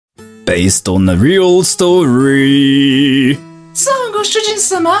based on a real story. So,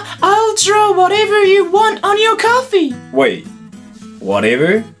 Goshujin-sama, I'll draw whatever you want on your coffee. Wait,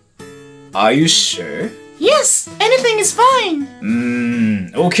 whatever? Are you sure? Yes, anything is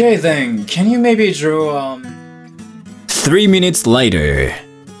fine. Okay then, can you maybe draw, 3 minutes later.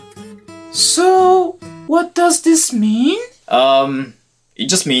 So, what does this mean? It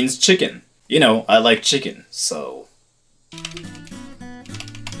just means chicken. You know, I like chicken, so...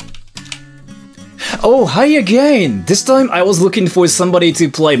 Oh, hi again! This time I was looking for somebody to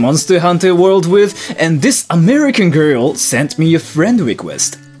play Monster Hunter World with, and this American girl sent me a friend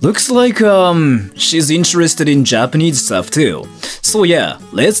request. Looks like, she's interested in Japanese stuff too. So yeah,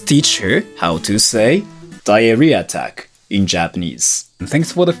 let's teach her how to say diarrhea attack in Japanese. And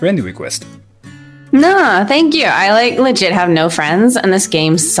thanks for the friend request. No, thank you. I legit have no friends, and this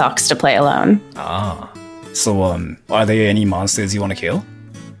game sucks to play alone. Ah. So, are there any monsters you want to kill?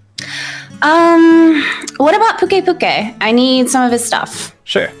 What about Puke Puke? I need some of his stuff.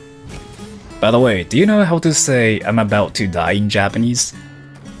 Sure. By the way, do you know how to say I'm about to die in Japanese?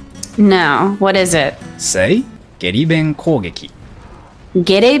 No, what is it? Say, Geriben Kogeki.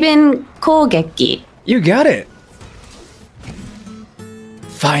 Gereben Kogeki. You got it!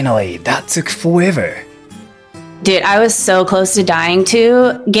 Finally, that took forever. Dude, I was so close to dying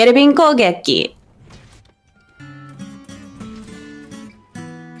too. Gereben Kogeki.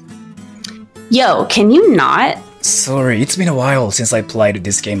 Yo, can you not? Sorry, it's been a while since I played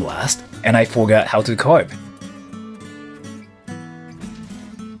this game last, and I forgot how to carve.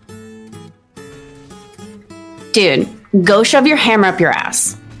 Dude, go shove your hammer up your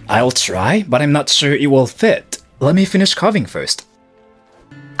ass. I'll try, but I'm not sure it will fit. Let me finish carving first.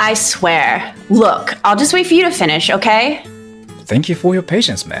 I swear. Look, I'll just wait for you to finish, okay? Thank you for your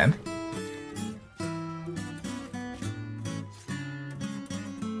patience, ma'am.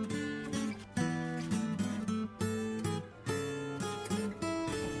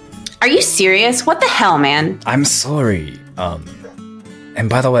 Are you serious? What the hell, man? I'm sorry. And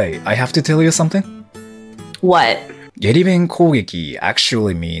by the way, I have to tell you something. What? Geriben Kogeki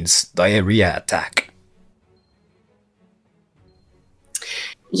actually means diarrhea attack.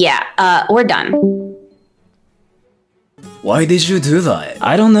 Yeah, we're done. Why did you do that?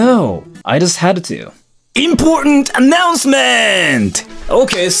 I don't know. I just had to. Important announcement!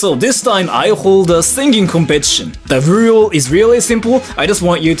 Okay, so this time I hold a singing competition. The rule is really simple. I just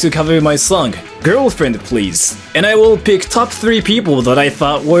want you to cover my song, Girlfriend Please. And I will pick top 3 people that I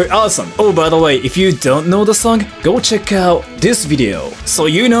thought were awesome. Oh, by the way, if you don't know the song, go check out this video. So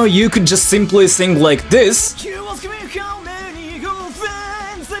you know you could just simply sing like this. You ask me how many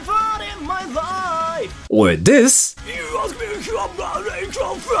girlfriends I've had in my life. Or this. You ask me how many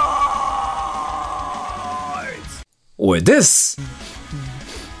girlfriends. Or this.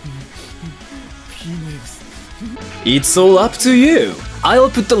 It's all up to you.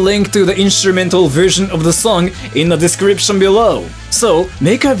 I'll put the link to the instrumental version of the song in the description below. So,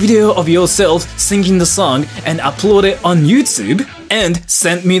 make a video of yourself singing the song and upload it on YouTube and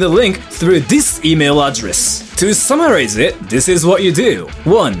send me the link through this email address. To summarize it, this is what you do.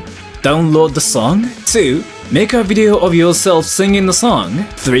 1. Download the song. 2. Make a video of yourself singing the song.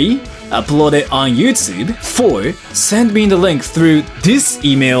 3. Upload it on YouTube. 4. Send me the link through this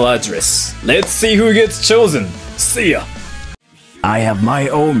email address. Let's see who gets chosen. See ya! I have my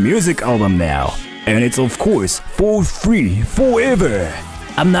own music album now, and it's of course for free forever.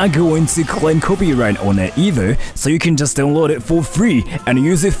 I'm not going to claim copyright on it either, so you can just download it for free and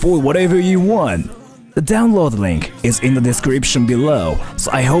use it for whatever you want. The download link is in the description below, so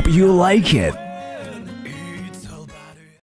I hope you like it.